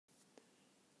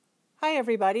Hi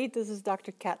everybody, this is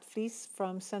Dr. Kat Vlies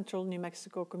from Central New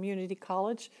Mexico Community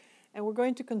College, and we're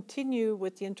going to continue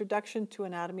with the introduction to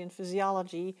anatomy and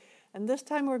physiology, and this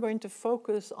time we're going to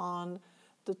focus on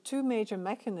the two major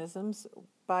mechanisms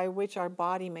by which our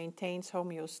body maintains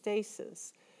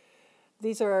homeostasis.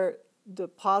 These are the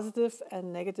positive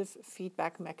and negative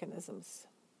feedback mechanisms.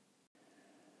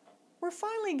 We're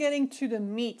finally getting to the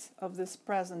meat of this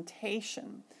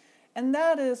presentation. And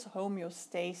that is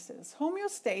homeostasis.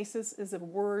 Homeostasis is a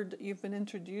word you've been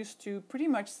introduced to pretty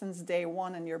much since day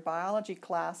one in your biology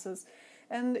classes,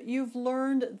 and you've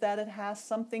learned that it has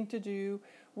something to do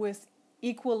with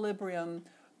equilibrium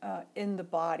in the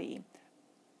body.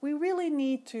 We really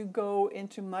need to go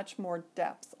into much more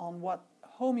depth on what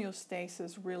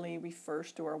homeostasis really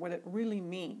refers to or what it really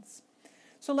means.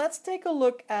 So let's take a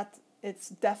look at its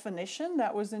definition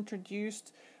that was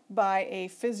introduced by a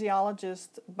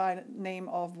physiologist by the name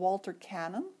of Walter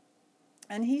Cannon.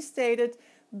 And he stated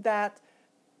that,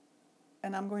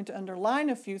 and I'm going to underline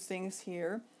a few things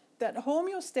here, that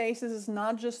homeostasis is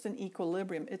not just an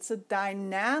equilibrium, it's a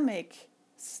dynamic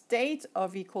state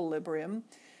of equilibrium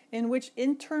in which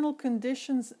internal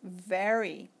conditions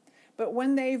vary. But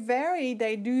when they vary,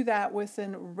 they do that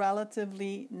within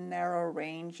relatively narrow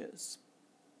ranges.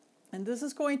 And this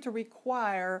is going to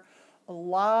require a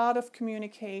lot of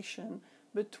communication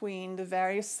between the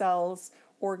various cells,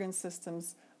 organ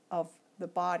systems of the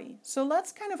body. So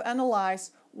let's kind of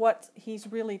analyze what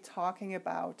he's really talking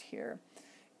about here.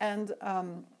 And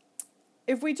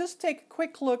if we just take a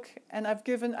quick look, and I've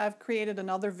created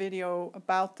another video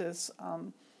about this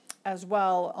as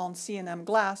well on CNM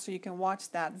Glass, so you can watch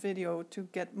that video to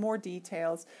get more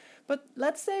details. But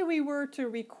let's say we were to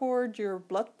record your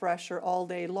blood pressure all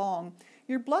day long.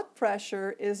 Your blood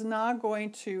pressure is not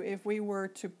going to, if we were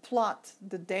to plot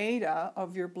the data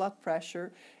of your blood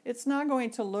pressure, it's not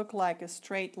going to look like a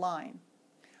straight line.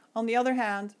 On the other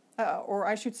hand, or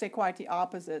I should say quite the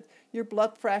opposite, your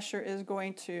blood pressure is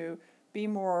going to be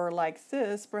more like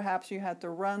this. Perhaps you had to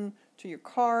run to your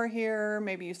car here,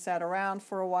 maybe you sat around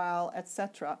for a while,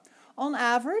 etc. On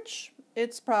average,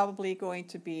 it's probably going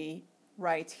to be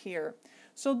right here.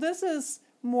 So this is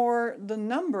more the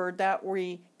number that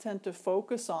we tend to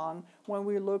focus on when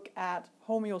we look at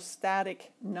homeostatic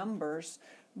numbers,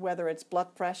 whether it's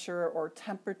blood pressure or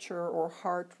temperature or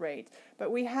heart rate.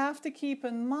 But we have to keep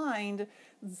in mind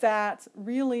that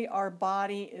really our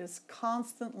body is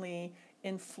constantly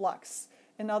in flux.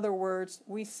 In other words,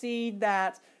 we see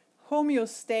that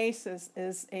homeostasis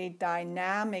is a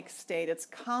dynamic state. It's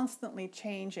constantly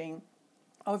changing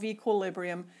of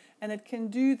equilibrium, and it can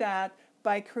do that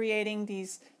by creating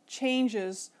these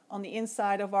changes on the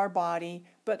inside of our body,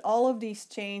 but all of these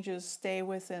changes stay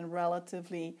within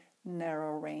relatively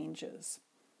narrow ranges.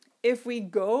 If we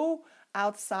go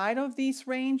outside of these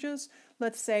ranges,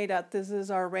 let's say that this is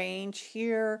our range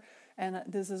here and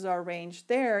this is our range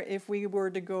there, if we were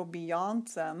to go beyond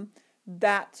them,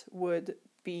 that would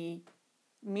be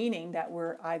meaning that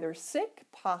we're either sick,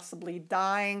 possibly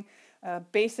dying,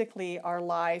 basically our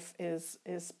life is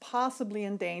possibly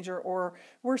in danger, or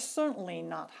we're certainly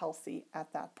not healthy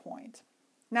at that point.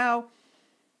 Now,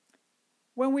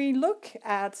 when we look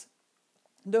at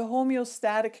the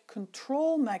homeostatic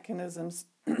control mechanisms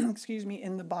excuse me,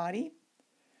 in the body,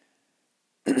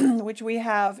 which we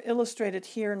have illustrated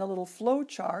here in a little flow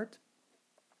chart,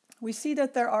 we see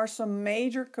that there are some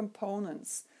major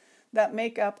components that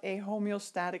make up a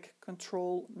homeostatic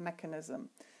control mechanism.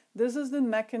 This is the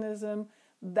mechanism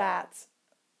that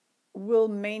will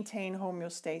maintain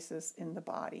homeostasis in the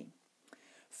body.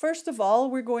 First of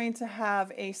all, we're going to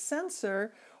have a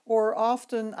sensor, or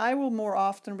I will more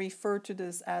often refer to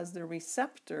this as the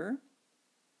receptor.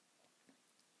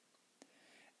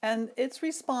 And its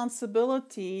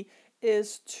responsibility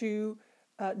is to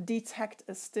detect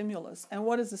a stimulus. And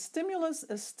what is a stimulus?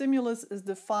 A stimulus is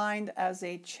defined as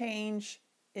a change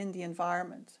in the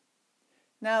environment.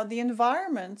 Now, the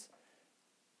environment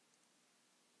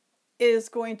is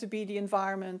going to be the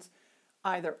environment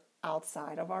either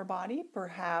outside of our body,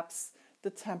 perhaps the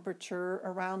temperature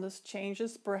around us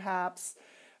changes, perhaps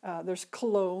there's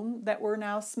cologne that we're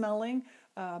now smelling,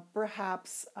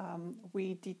 perhaps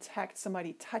we detect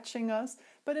somebody touching us,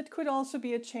 but it could also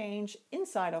be a change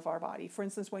inside of our body. For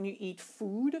instance, when you eat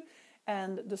food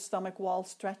and the stomach wall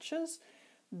stretches,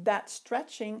 that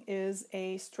stretching is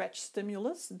a stretch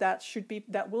stimulus that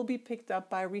will be picked up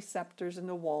by receptors in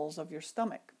the walls of your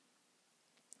stomach.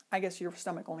 I guess your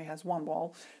stomach only has one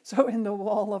wall, so in the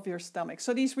wall of your stomach.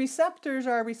 So these receptors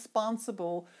are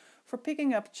responsible for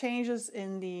picking up changes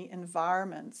in the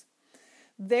environment.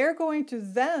 They're going to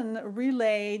then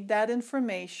relay that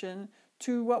information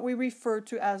to what we refer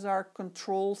to as our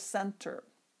control center.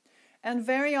 And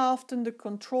very often the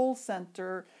control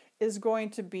center is going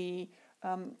to be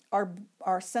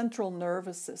our central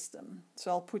nervous system.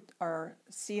 So I'll put our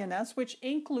CNS, which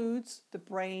includes the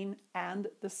brain and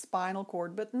the spinal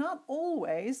cord, but not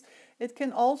always. It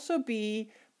can also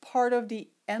be part of the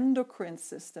endocrine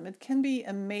system. It can be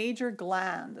a major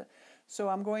gland. So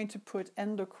I'm going to put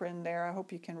endocrine there. I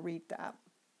hope you can read that.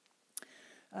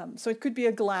 So it could be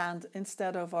a gland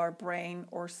instead of our brain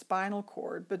or spinal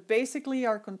cord. But basically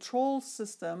our control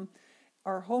system,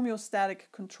 our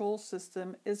homeostatic control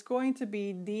system, is going to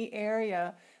be the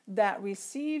area that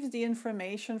receives the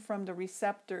information from the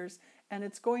receptors, and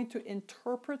it's going to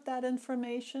interpret that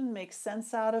information, make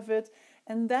sense out of it,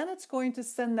 and then it's going to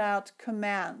send out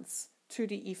commands to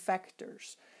the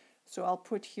effectors. So I'll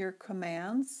put here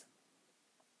commands.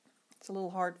 It's a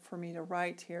little hard for me to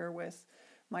write here with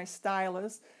my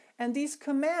stylus. And these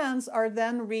commands are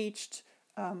then reach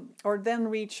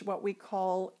what we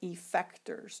call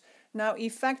effectors. Now,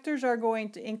 effectors are going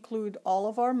to include all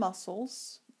of our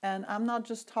muscles, and I'm not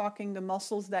just talking the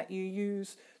muscles that you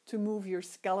use to move your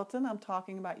skeleton. I'm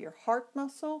talking about your heart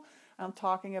muscle. I'm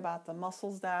talking about the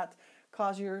muscles that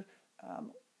cause your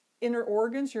inner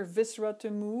organs, your viscera,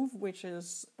 to move, which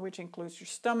includes your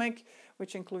stomach,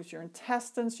 which includes your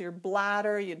intestines, your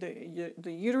bladder,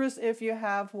 the uterus if you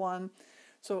have one.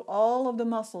 So all of the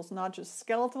muscles, not just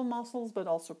skeletal muscles, but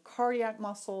also cardiac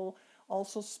muscle,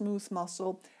 also smooth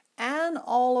muscle, and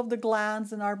all of the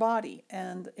glands in our body.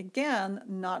 And again,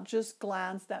 not just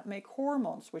glands that make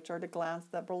hormones, which are the glands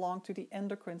that belong to the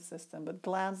endocrine system, but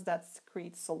glands that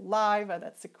secrete saliva,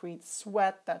 that secrete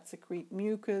sweat, that secrete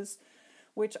mucus,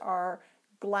 which are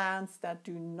glands that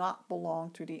do not belong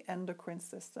to the endocrine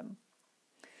system.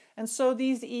 And so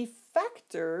these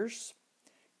effectors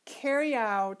carry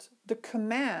out the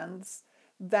commands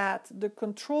that the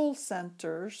control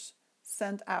centers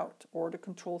send out, or the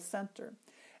control center.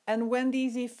 And when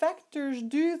these effectors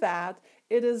do that,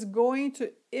 it is going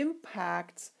to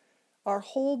impact our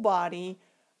whole body,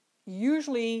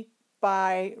 usually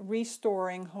by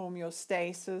restoring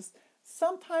homeostasis,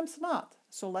 sometimes not.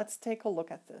 So let's take a look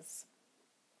at this.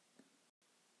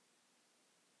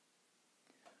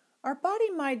 Our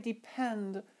body might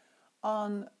depend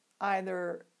on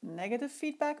either negative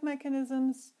feedback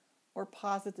mechanisms or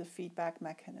positive feedback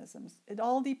mechanisms. It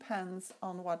all depends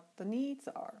on what the needs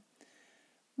are.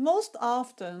 Most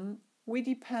often, we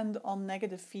depend on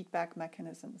negative feedback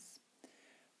mechanisms.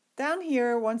 Down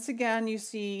here, once again, you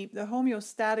see the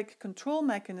homeostatic control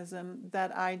mechanism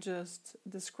that I just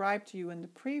described to you in the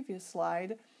previous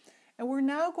slide. And we're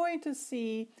now going to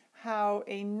see how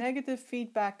a negative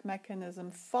feedback mechanism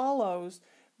follows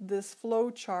this flow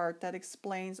chart that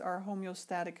explains our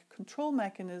homeostatic control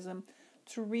mechanism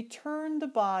to return the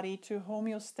body to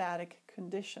homeostatic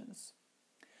conditions.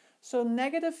 So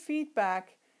negative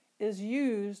feedback is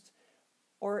used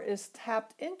or is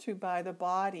tapped into by the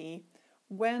body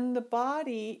when the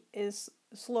body is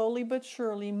slowly but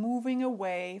surely moving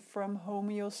away from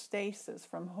homeostasis,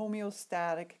 from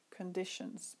homeostatic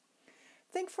conditions.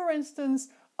 Think, for instance,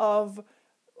 of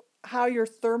how your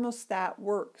thermostat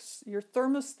works. Your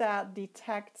thermostat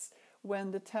detects when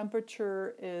the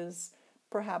temperature is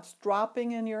perhaps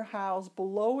dropping in your house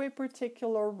below a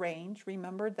particular range.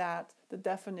 Remember that, the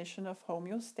definition of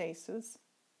homeostasis.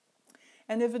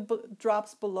 And if it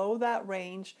drops below that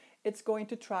range, it's going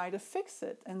to try to fix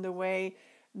it. And the way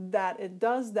that it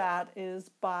does that is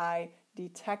by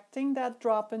detecting that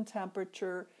drop in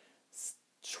temperature,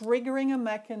 triggering a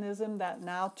mechanism that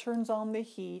now turns on the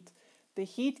heat. The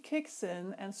heat kicks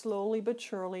in, and slowly but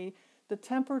surely the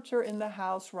temperature in the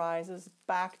house rises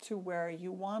back to where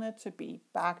you want it to be,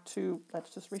 back to, let's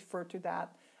just refer to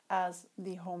that as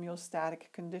the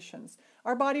homeostatic conditions.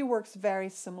 Our body works very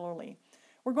similarly.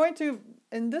 We're going to,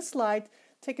 in this slide,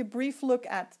 take a brief look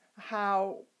at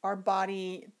how our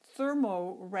body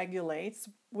thermoregulates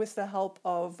with the help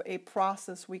of a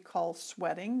process we call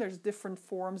sweating. There's different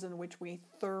forms in which we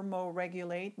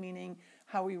thermoregulate, meaning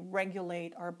how we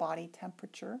regulate our body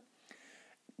temperature.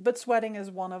 But sweating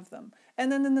is one of them.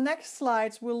 And then in the next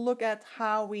slides, we'll look at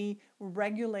how we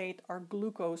regulate our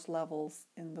glucose levels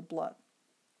in the blood.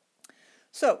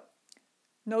 So,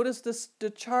 notice the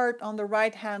chart on the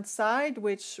right-hand side,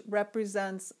 which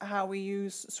represents how we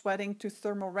use sweating to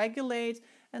thermoregulate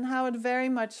and how it very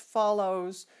much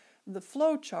follows the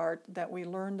flow chart that we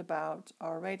learned about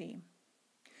already.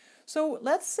 So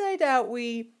let's say that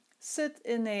we sit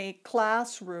in a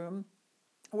classroom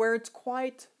where it's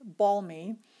quite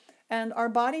balmy and our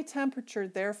body temperature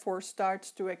therefore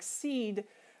starts to exceed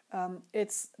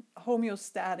its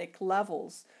homeostatic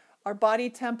levels. Our body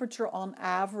temperature on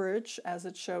average, as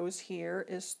it shows here,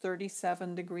 is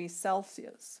 37 degrees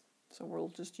Celsius. So we'll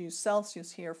just use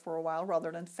Celsius here for a while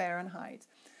rather than Fahrenheit.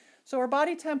 So our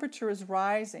body temperature is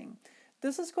rising.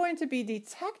 This is going to be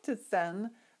detected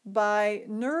then by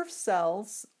nerve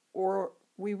cells, or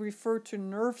we refer to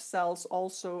nerve cells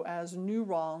also as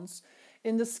neurons,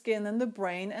 in the skin and the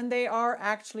brain, and they are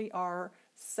actually our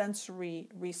sensory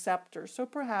receptors. So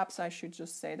perhaps I should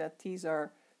just say that these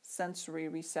are sensory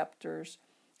receptors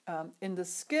in the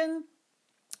skin,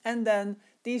 and then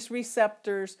these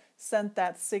receptors send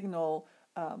that signal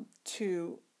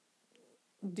to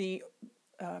the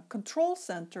control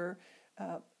center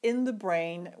in the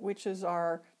brain, which is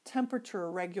our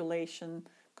temperature regulation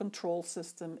control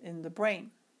system in the brain.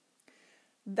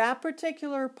 That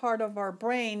particular part of our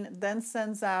brain then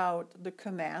sends out the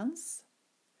commands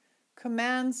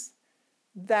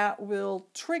that will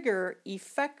trigger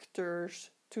effectors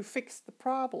to fix the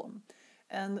problem.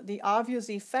 And the obvious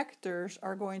effectors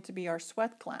are going to be our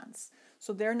sweat glands.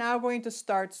 So they're now going to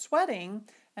start sweating,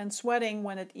 and sweating,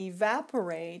 when it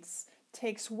evaporates,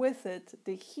 takes with it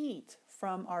the heat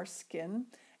from our skin,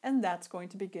 and that's going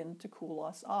to begin to cool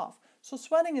us off. So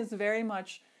sweating is very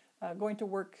much going to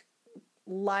work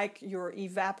like your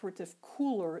evaporative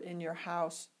cooler in your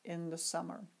house in the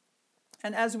summer.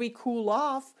 And as we cool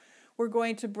off, we're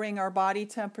going to bring our body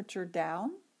temperature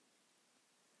down.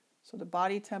 So the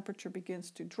body temperature begins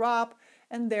to drop,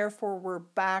 and therefore we're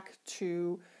back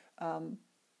to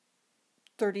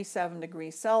 37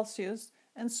 degrees Celsius.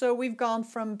 And so we've gone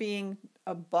from being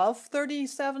above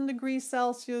 37 degrees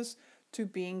Celsius to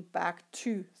being back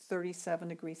to 37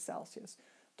 degrees Celsius.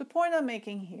 The point I'm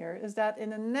making here is that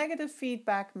in a negative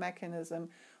feedback mechanism,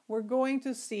 we're going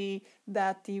to see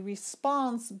that the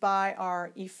response by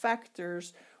our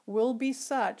effectors will be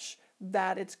such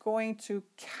that it's going to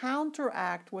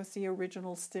counteract what the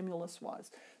original stimulus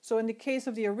was. So in the case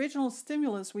of the original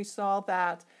stimulus, we saw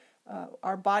that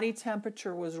our body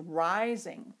temperature was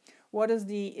rising. What is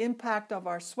the impact of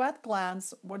our sweat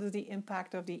glands? What is the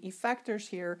impact of the effectors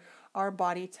here? Our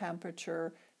body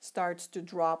temperature starts to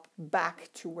drop back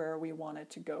to where we want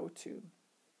it to go to.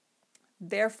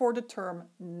 Therefore, the term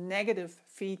negative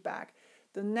feedback.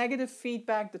 The negative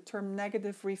feedback, the term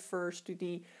negative, refers to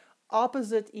the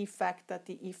opposite effect that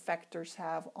the effectors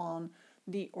have on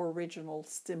the original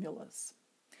stimulus.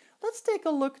 Let's take a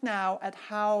look now at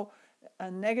how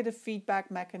a negative feedback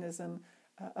mechanism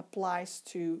applies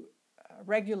to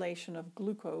regulation of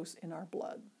glucose in our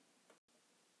blood.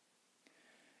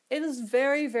 It is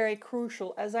very, very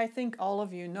crucial, as I think all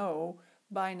of you know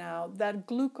by now, that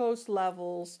glucose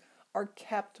levels are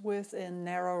kept within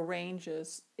narrow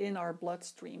ranges in our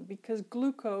bloodstream, because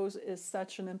glucose is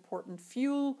such an important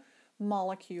fuel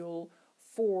molecule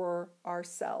for our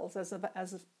cells. As a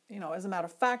matter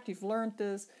of fact, you've learned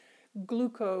this.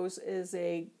 Glucose is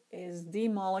the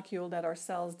molecule that our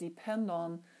cells depend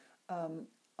on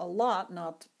a lot,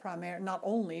 not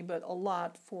only, but a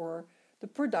lot for the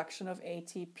production of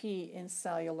ATP in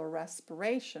cellular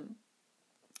respiration.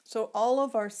 So all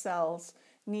of our cells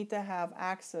need to have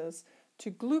access to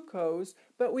glucose,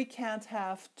 but we can't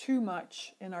have too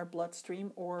much in our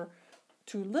bloodstream or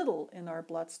too little in our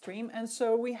bloodstream. And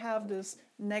so we have this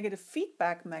negative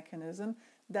feedback mechanism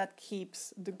that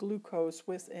keeps the glucose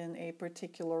within a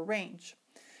particular range.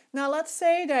 Now let's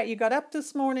say that you got up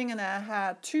this morning and I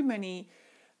had too many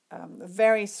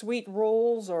very sweet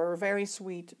rolls or very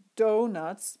sweet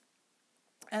donuts,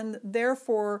 and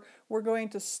therefore we're going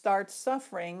to start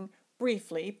suffering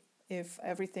briefly, if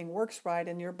everything works right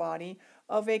in your body,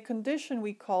 of a condition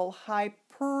we call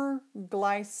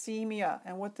hyperglycemia.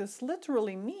 And what this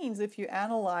literally means, if you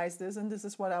analyze this, and this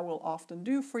is what I will often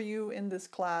do for you in this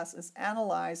class, is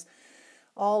analyze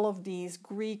all of these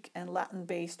Greek and Latin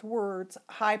based words.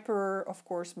 Hyper, of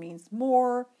course, means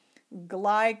more.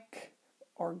 Glyc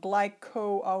or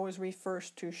glyco always refers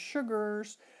to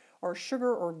sugars, or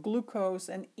sugar or glucose,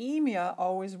 and emia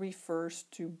always refers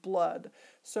to blood.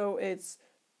 So it's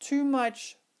too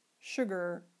much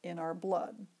sugar in our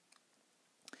blood.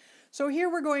 So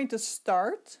here we're going to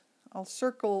start. I'll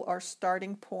circle our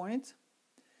starting point.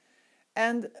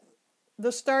 And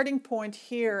the starting point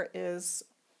here is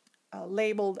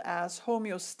labeled as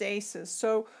homeostasis.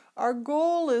 So our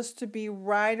goal is to be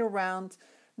right around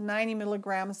 90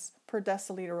 milligrams per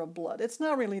deciliter of blood. It's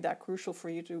not really that crucial for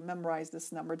you to memorize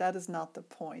this number. That is not the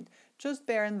point. Just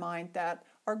bear in mind that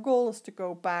our goal is to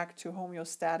go back to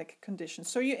homeostatic conditions.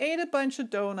 So you ate a bunch of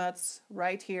donuts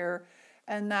right here,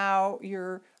 and now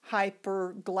you're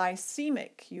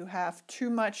hyperglycemic. You have too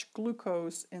much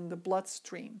glucose in the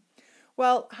bloodstream.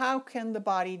 Well, how can the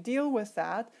body deal with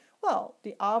that? Well,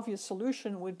 the obvious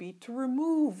solution would be to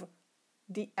remove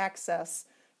the excess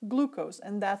glucose,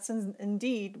 and that's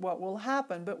indeed what will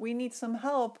happen, but we need some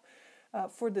help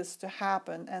for this to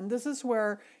happen, and this is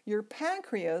where your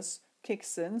pancreas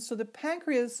kicks in. So the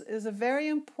pancreas is a very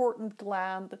important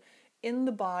gland in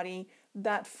the body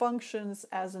that functions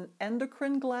as an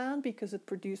endocrine gland because it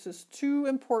produces two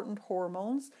important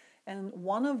hormones, and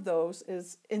one of those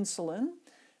is insulin.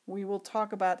 We will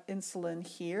talk about insulin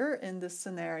here in this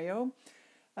scenario.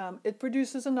 It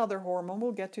produces another hormone,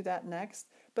 we'll get to that next,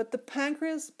 but the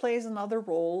pancreas plays another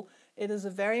role. It is a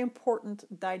very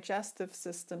important digestive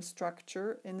system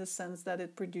structure in the sense that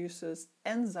it produces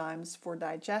enzymes for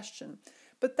digestion.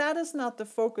 But that is not the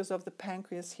focus of the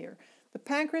pancreas here. The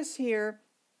pancreas here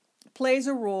plays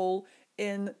a role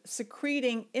in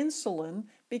secreting insulin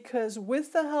because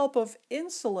with the help of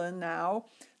insulin now,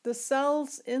 the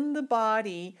cells in the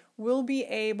body will be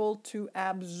able to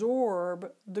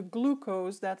absorb the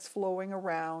glucose that's flowing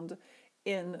around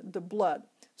in the blood.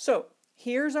 So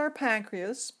here's our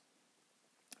pancreas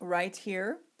right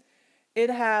here. It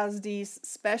has these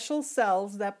special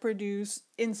cells that produce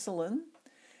insulin,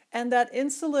 and that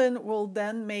insulin will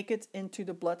then make it into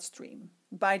the bloodstream.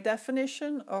 By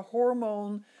definition, a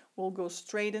hormone will go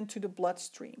straight into the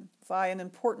bloodstream via an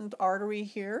important artery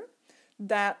here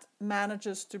that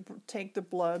manages to take the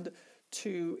blood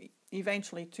to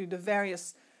eventually to the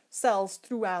various cells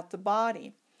throughout the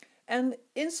body. And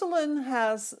insulin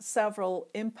has several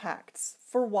impacts.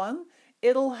 For one,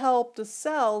 it'll help the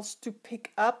cells to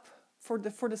pick up, for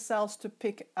the cells to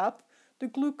pick up the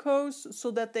glucose so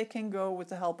that they can go, with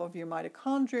the help of your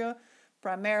mitochondria,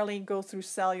 primarily go through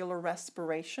cellular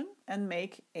respiration and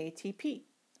make ATP,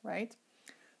 right?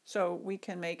 So we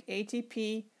can make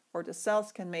ATP, or the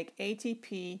cells can make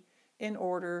ATP in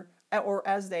order, or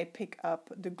as they pick up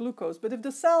the glucose. But if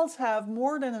the cells have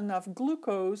more than enough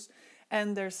glucose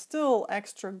and there's still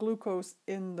extra glucose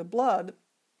in the blood,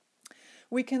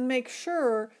 we can make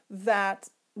sure that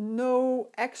no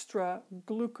extra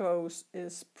glucose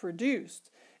is produced.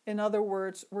 In other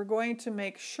words, we're going to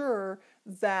make sure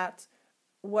that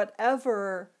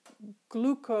whatever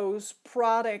glucose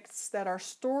products that are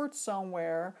stored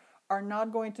somewhere are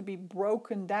not going to be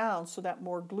broken down so that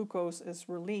more glucose is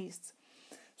released.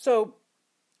 So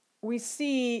we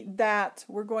see that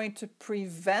we're going to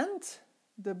prevent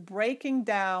the breaking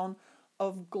down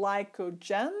of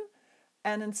glycogen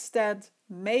and instead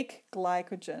make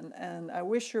glycogen. And I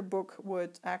wish your book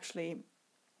would actually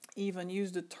even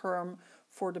use the term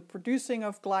for the producing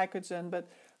of glycogen, but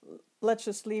let's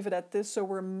just leave it at this. So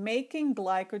we're making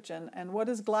glycogen. And what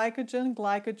is glycogen?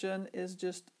 Glycogen is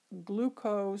just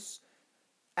glucose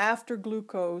after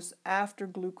glucose after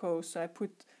glucose. So I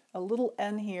put a little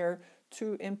n here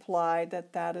to imply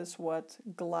that that is what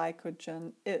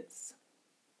glycogen is.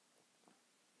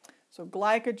 So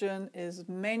glycogen is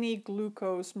many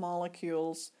glucose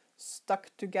molecules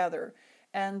stuck together.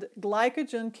 And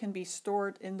glycogen can be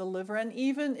stored in the liver and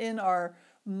even in our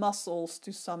muscles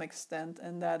to some extent,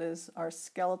 and that is our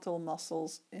skeletal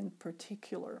muscles in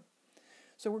particular.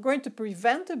 So we're going to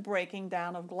prevent the breaking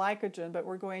down of glycogen, but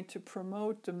we're going to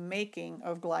promote the making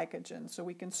of glycogen so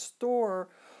we can store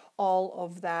all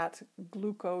of that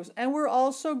glucose. And we're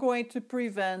also going to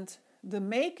prevent the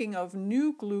making of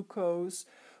new glucose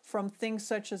from things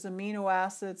such as amino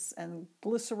acids and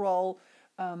glycerol,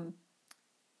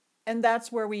 and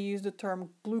that's where we use the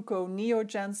term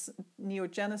gluconeogenesis,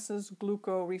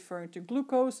 gluco referring to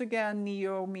glucose again,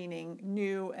 neo meaning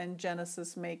new, and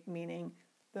genesis meaning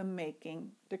the making,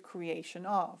 the creation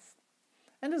of.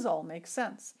 And this all makes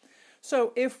sense.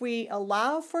 So if we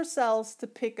allow for cells to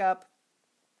pick up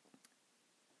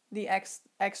the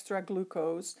extra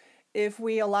glucose, if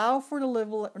we allow for the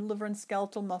liver and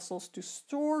skeletal muscles to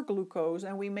store glucose,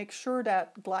 and we make sure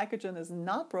that glycogen is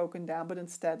not broken down, but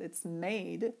instead it's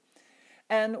made,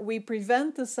 and we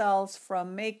prevent the cells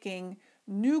from making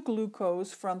new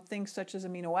glucose from things such as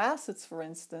amino acids, for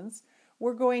instance,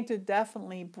 we're going to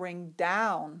definitely bring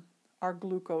down our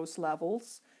glucose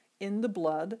levels in the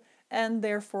blood, and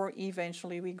therefore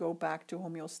eventually we go back to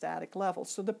homeostatic levels.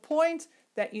 So the point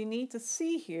that you need to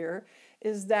see here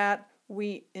is that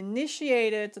we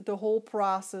initiated the whole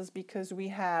process because we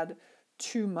had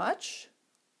too much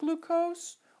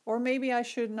glucose, or maybe I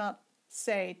should not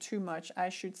say too much. I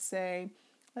should say,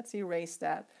 let's erase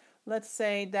that. Let's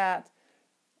say that,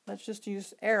 let's just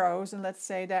use arrows, and let's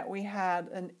say that we had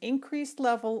an increased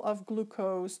level of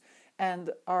glucose,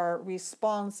 and our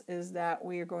response is that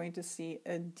we are going to see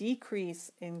a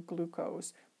decrease in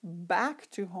glucose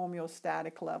back to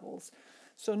homeostatic levels.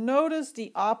 So notice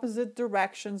the opposite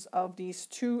directions of these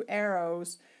two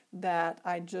arrows that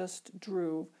I just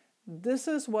drew. This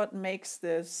is what makes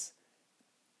this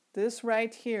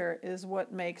right here is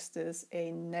what makes this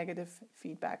a negative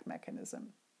feedback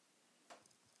mechanism.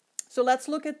 So let's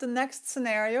look at the next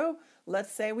scenario.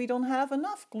 Let's say we don't have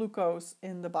enough glucose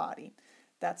in the body.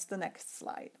 That's the next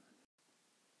slide.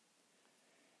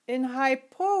 In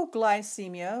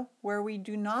hypoglycemia, where we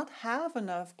do not have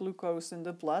enough glucose in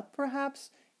the blood,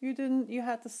 perhaps you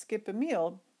had to skip a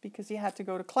meal because you had to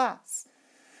go to class.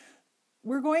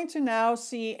 We're going to now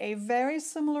see a very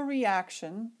similar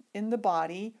reaction in the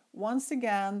body. Once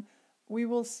again, we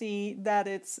will see that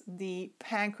it's the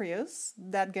pancreas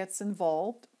that gets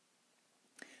involved.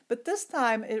 But this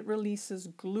time it releases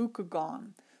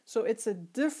glucagon. So it's a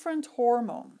different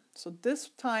hormone. So this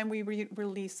time we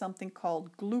release something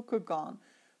called glucagon.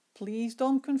 Please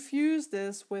don't confuse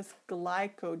this with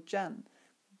glycogen.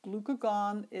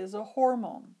 Glucagon is a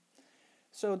hormone.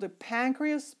 So the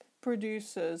pancreas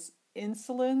produces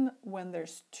insulin when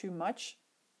there's too much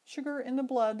sugar in the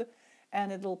blood,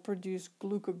 and it'll produce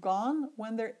glucagon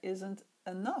when there isn't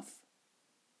enough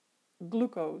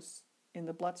glucose in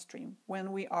the bloodstream,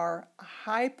 when we are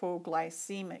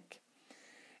hypoglycemic.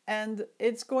 And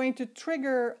it's going to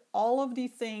trigger all of the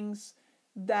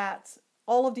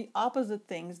opposite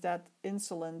things that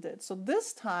insulin did. So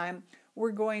this time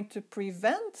we're going to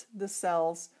prevent the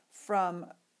cells from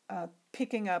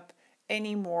picking up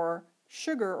any more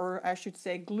sugar, or I should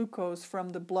say glucose,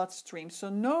 from the bloodstream. So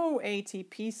no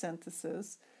ATP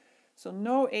synthesis, so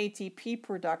no ATP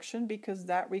production, because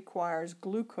that requires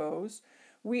glucose.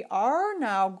 We are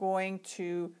now going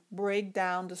to break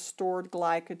down the stored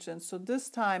glycogen. So this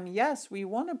time, yes, we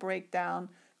want to break down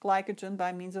glycogen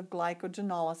by means of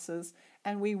glycogenolysis,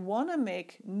 and we want to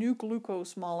make new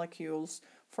glucose molecules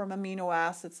from amino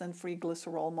acids and free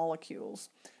glycerol molecules.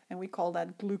 And we call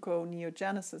that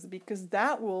gluconeogenesis, because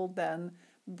that will then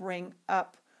bring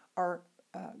up our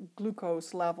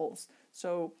glucose levels.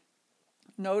 So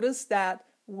notice that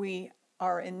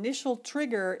our initial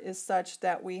trigger is such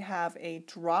that we have a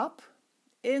drop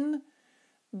in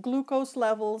glucose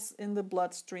levels in the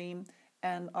bloodstream,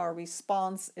 and our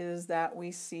response is that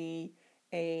we see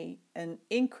an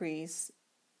increase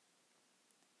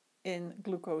in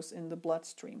glucose in the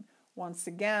bloodstream. Once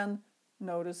again,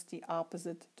 notice the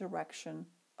opposite direction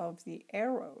of the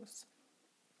arrows.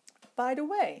 By the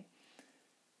way,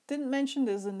 didn't mention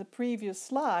this in the previous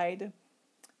slide,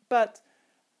 but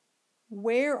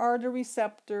where are the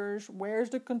receptors?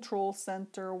 Where's the control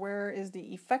center? Where is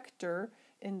the effector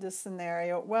in this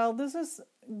scenario? Well, this is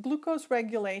glucose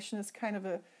regulation is kind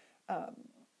of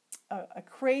a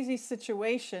crazy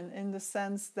situation, in the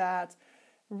sense that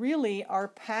really our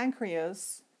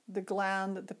pancreas, the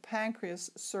gland, the pancreas,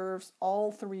 serves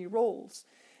all three roles.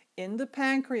 In the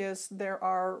pancreas, there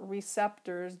are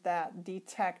receptors that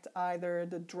detect either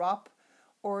the drop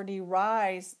or the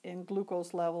rise in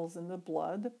glucose levels in the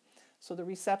blood. So the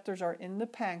receptors are in the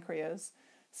pancreas.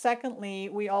 Secondly,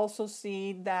 we also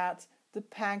see that the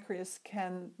pancreas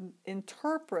can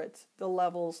interpret the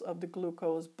levels of the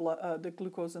glucose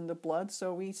in the blood.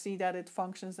 So we see that it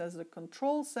functions as a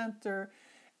control center,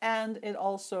 and it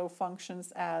also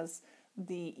functions as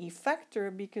the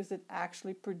effector, because it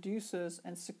actually produces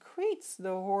and secretes the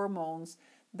hormones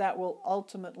that will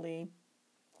ultimately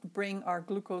bring our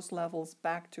glucose levels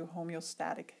back to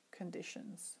homeostatic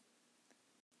conditions.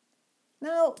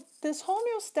 Now, this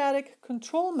homeostatic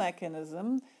control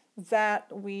mechanism that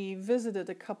we visited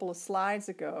a couple of slides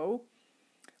ago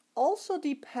also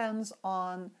depends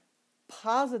on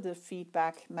positive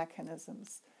feedback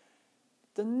mechanisms.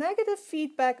 The negative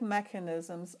feedback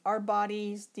mechanisms our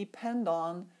bodies depend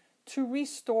on to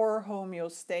restore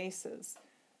homeostasis.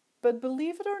 But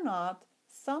believe it or not,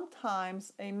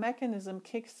 sometimes a mechanism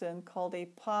kicks in called a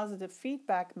positive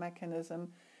feedback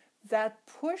mechanism that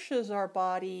pushes our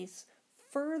bodies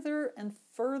further and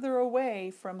further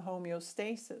away from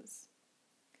homeostasis.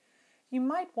 You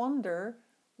might wonder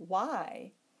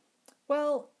why.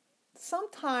 Well,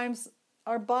 sometimes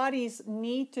our bodies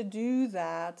need to do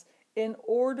that in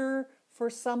order for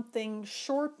something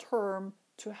short-term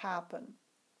to happen.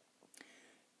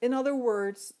 In other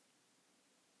words,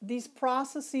 these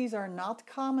processes are not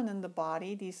common in the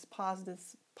body, these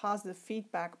positive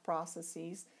feedback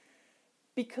processes,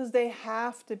 because they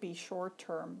have to be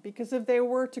short-term. Because if they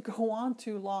were to go on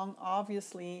too long,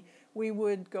 obviously, we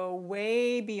would go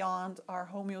way beyond our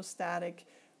homeostatic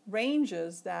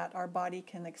ranges that our body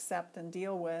can accept and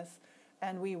deal with,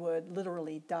 and we would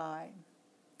literally die.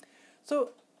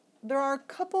 So there are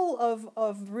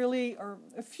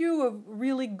a few of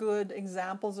really good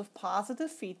examples of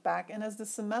positive feedback, and as the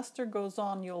semester goes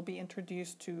on, you'll be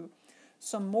introduced to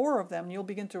some more of them. You'll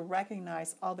begin to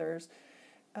recognize others.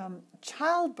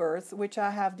 Childbirth, which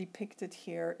I have depicted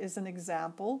here, is an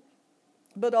example,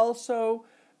 but also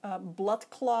blood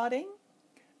clotting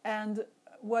and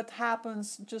what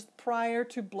happens just prior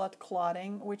to blood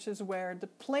clotting, which is where the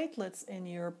platelets in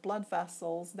your blood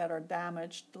vessels that are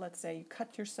damaged, let's say you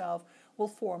cut yourself, will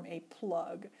form a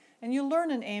plug. And you learn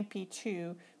in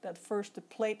AP2 that first the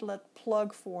platelet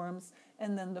plug forms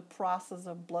and then the process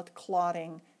of blood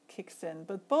clotting kicks in.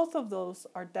 But both of those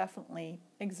are definitely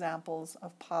examples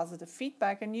of positive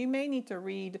feedback, and you may need to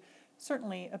read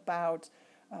certainly about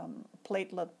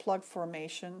platelet plug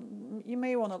formation. You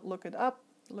may want to look it up,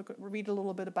 read a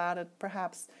little bit about it,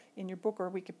 perhaps in your book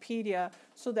or Wikipedia,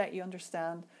 so that you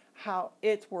understand how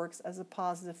it works as a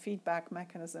positive feedback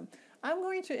mechanism. I'm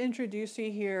going to introduce you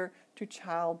here to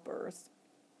childbirth.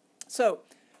 So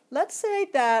let's say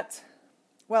that,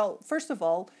 well, first of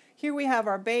all, here we have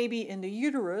our baby in the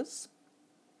uterus,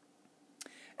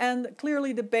 and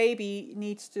clearly the baby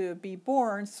needs to be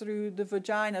born through the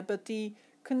vagina, but the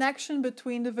connection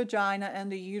between the vagina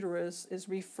and the uterus is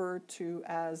referred to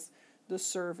as the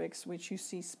cervix, which you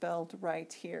see spelled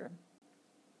right here.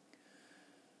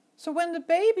 So when the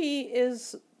baby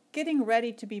is getting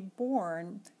ready to be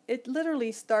born, it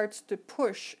literally starts to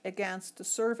push against the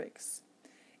cervix.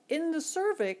 In the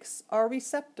cervix are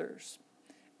receptors,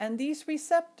 and these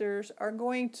receptors are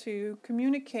going to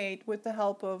communicate with the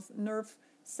help of nerve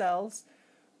cells,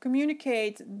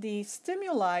 communicate the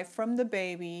stimuli from the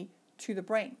baby to the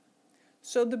brain.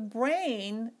 So the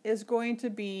brain is going to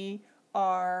be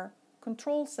our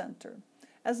control center.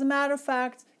 As a matter of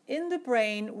fact, in the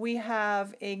brain we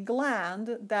have a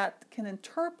gland that can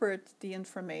interpret the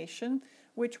information,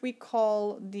 which we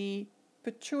call the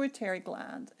pituitary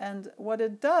gland. And what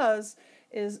it does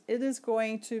is it's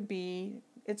going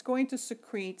to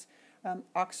secrete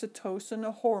oxytocin,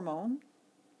 a hormone.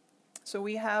 So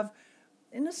we have,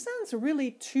 in a sense,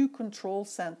 really two control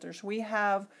centers. We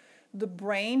have the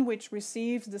brain, which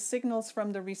receives the signals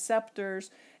from the receptors,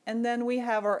 and then we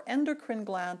have our endocrine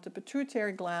gland, the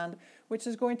pituitary gland, which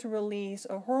is going to release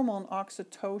a hormone,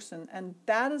 oxytocin, and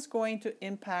that is going to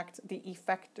impact the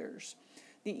effectors.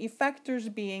 The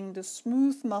effectors being the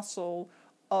smooth muscle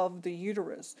of the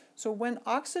uterus. So when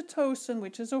oxytocin,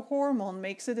 which is a hormone,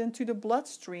 makes it into the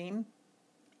bloodstream,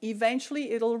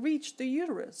 eventually it'll reach the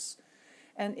uterus.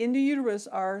 And in the uterus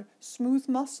are smooth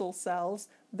muscle cells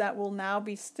that will now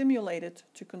be stimulated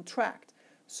to contract.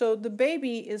 So the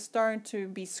baby is starting to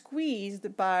be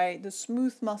squeezed by the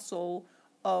smooth muscle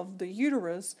of the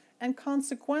uterus, and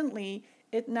consequently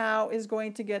it now is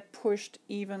going to get pushed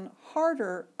even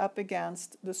harder up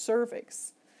against the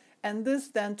cervix. And this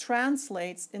then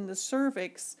translates in the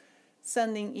cervix,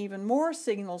 sending even more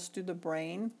signals to the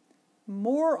brain.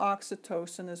 More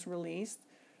oxytocin is released,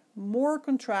 more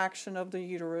contraction of the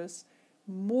uterus,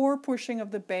 more pushing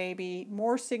of the baby,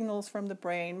 more signals from the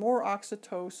brain, more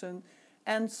oxytocin,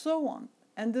 and so on.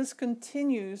 And this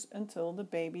continues until the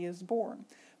baby is born.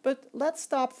 But let's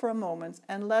stop for a moment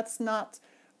and let's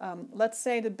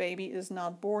say the baby is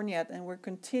not born yet and we're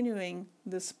continuing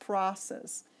this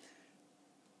process.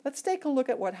 Let's take a look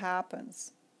at what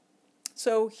happens.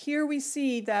 So here we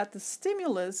see that the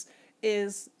stimulus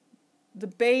is the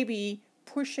baby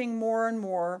pushing more and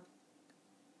more.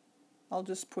 I'll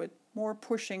just put more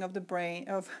pushing of the brain,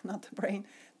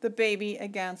 the baby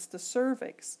against the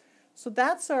cervix. So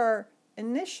that's our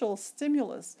initial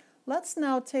stimulus. Let's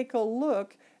now take a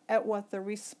look at what the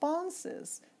response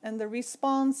is. And the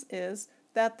response is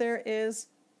that there is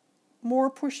more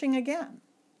pushing again.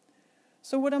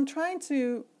 So what I'm trying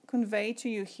to convey to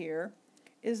you here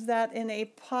is that in a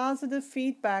positive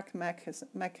feedback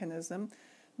mechanism,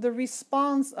 the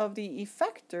response of the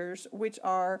effectors, which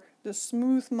are the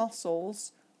smooth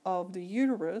muscles of the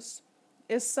uterus,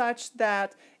 is such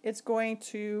that it's going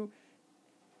to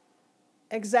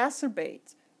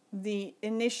exacerbate the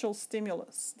initial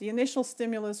stimulus. The initial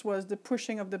stimulus was the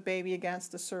pushing of the baby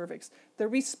against the cervix. The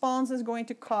response is going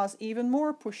to cause even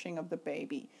more pushing of the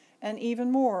baby, and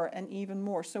even more and even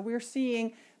more. So we're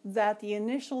seeing that the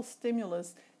initial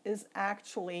stimulus is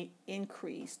actually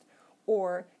increased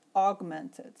or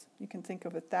augmented. You can think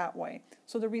of it that way.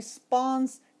 So the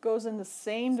response goes in the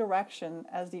same direction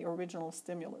as the original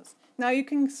stimulus. Now you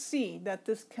can see that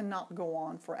this cannot go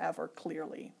on forever,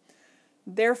 clearly.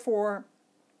 Therefore,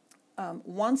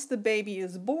 once the baby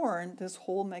is born, this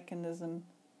whole mechanism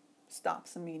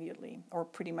stops immediately, or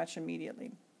pretty much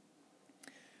immediately.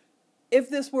 If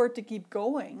this were to keep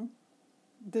going,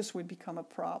 this would become a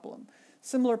problem.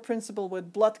 Similar principle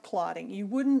with blood clotting. You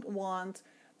wouldn't want,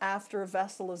 after a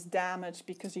vessel is damaged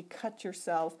because you cut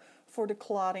yourself, for the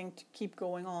clotting to keep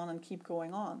going on and keep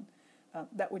going on.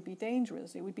 that would be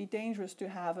dangerous. It would be dangerous to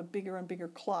have a bigger and bigger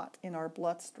clot in our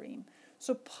bloodstream.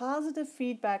 So positive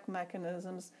feedback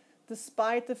mechanisms,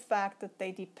 despite the fact that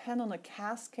they depend on a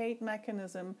cascade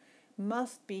mechanism,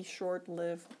 must be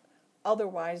short-lived.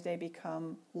 Otherwise, they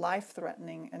become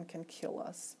life-threatening and can kill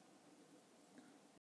us.